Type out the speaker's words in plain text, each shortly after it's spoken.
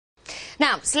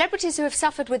Now, celebrities who have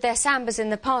suffered with their sambas in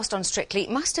the past on Strictly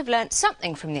must have learnt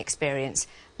something from the experience,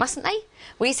 mustn't they?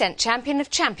 We sent Champion of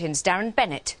Champions Darren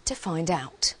Bennett to find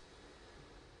out.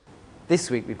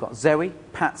 This week we've got Zoe,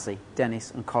 Patsy,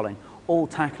 Dennis and Colin all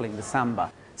tackling the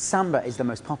samba. Samba is the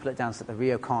most popular dance at the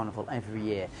Rio Carnival every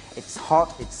year. It's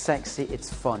hot, it's sexy,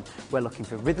 it's fun. We're looking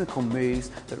for rhythmical moves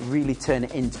that really turn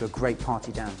it into a great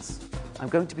party dance. I'm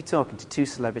going to be talking to two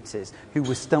celebrities who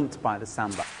were stumped by the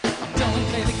samba. Don't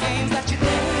play the games that you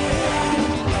play. You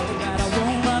know that I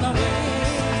won't run away.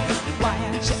 Why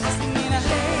aren't you asking me to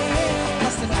play?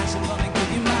 What's the match I'm gonna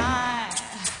give you mine?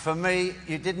 For me,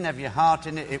 you didn't have your heart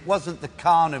in it. It wasn't the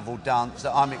carnival dance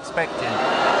that I'm expecting.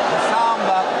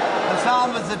 The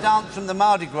samba's the dance from the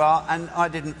Mardi Gras, and I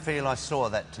didn't feel I saw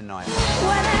that tonight.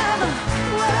 Whatever,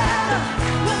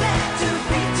 we're meant to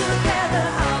be together.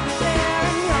 I'll be there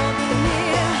and you'll be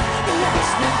near.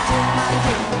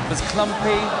 It was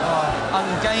clumpy,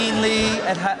 ungainly,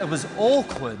 it was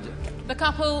awkward. The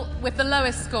couple with the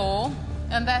lowest score,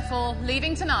 and therefore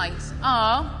leaving tonight,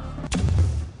 are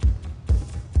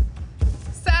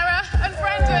Sarah and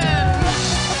Brendan.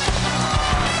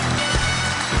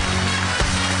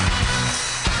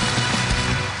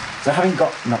 So having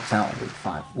got knocked out in week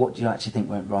 5, what do you actually think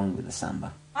went wrong with the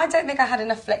samba? I don't think I had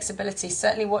enough flexibility.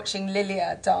 Certainly watching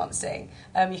Lilia dancing,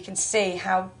 you can see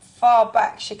how far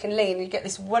back she can lean. You get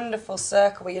this wonderful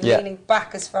circle where you're leaning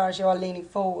back as far as you are leaning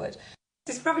forward.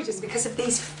 It's probably just because of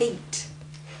these feet.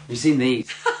 You've seen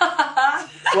these?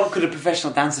 What could a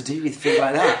professional dancer do with feet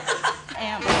like that?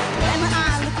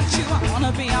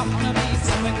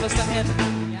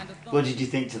 What did you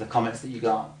think to the comments that you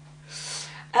got?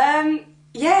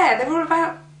 Yeah, they were all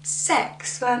about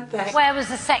sex, weren't they? Where was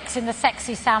the sex in the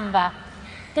sexy samba?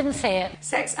 Didn't see it.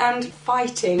 Sex and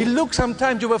fighting. It looked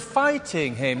sometimes you were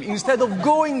fighting him instead of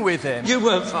going with him. You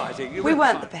weren't fighting. We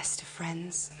weren't the best of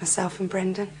friends, myself and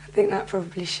Brendan. I think that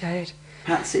probably showed.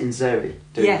 Patsy and Zoe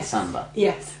doing the samba?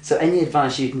 Yes. So any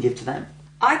advice you can give to them?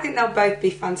 I think they'll both be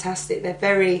fantastic. They're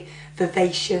very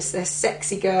vivacious, they're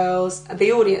sexy girls.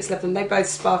 The audience love them, they both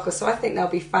sparkle, so I think they'll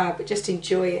be fab, but just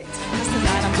enjoy it.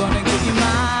 I'm gonna give you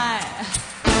mine.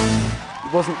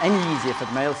 It wasn't any easier for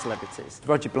the male celebrities.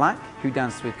 Roger Black, who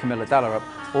danced with Camilla Dallarup,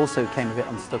 also came a bit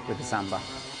unstuck with the samba.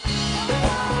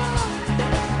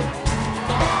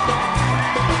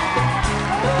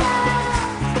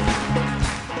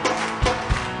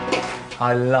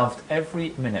 I loved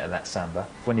every minute of that samba.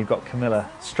 When you've got Camilla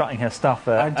strutting her stuff,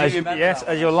 as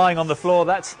you're lying on the floor,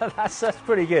 that's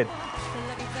pretty good.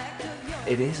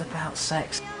 It is about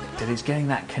sex. It is getting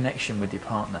that connection with your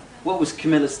partner. What was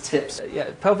Camilla's tips?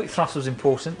 Pelvic thrust was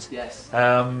important. Yes.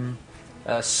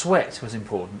 Sweat was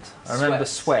important. I remember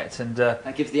sweat, and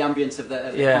that gives the ambience of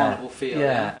the carnival feel.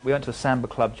 Yeah. We went to a samba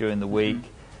club during the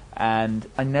week, and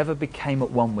I never became at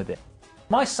one with it.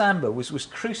 My samba was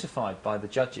crucified by the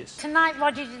judges. Tonight,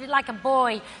 Roger, you did like a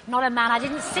boy, not a man. I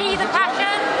didn't see the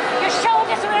passion. Your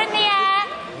shoulders were in the air.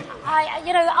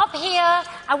 Up here,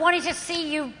 I wanted to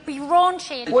see you be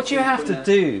raunchy. What do you have to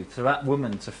do to that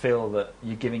woman to feel that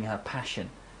you're giving her passion?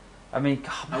 I mean,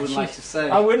 God, I wouldn't like to say.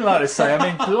 I wouldn't like to say. I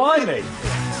mean, blimey.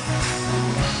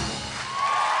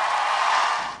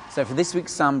 So for this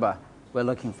week's samba, we're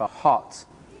looking for hot,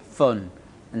 fun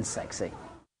and sexy.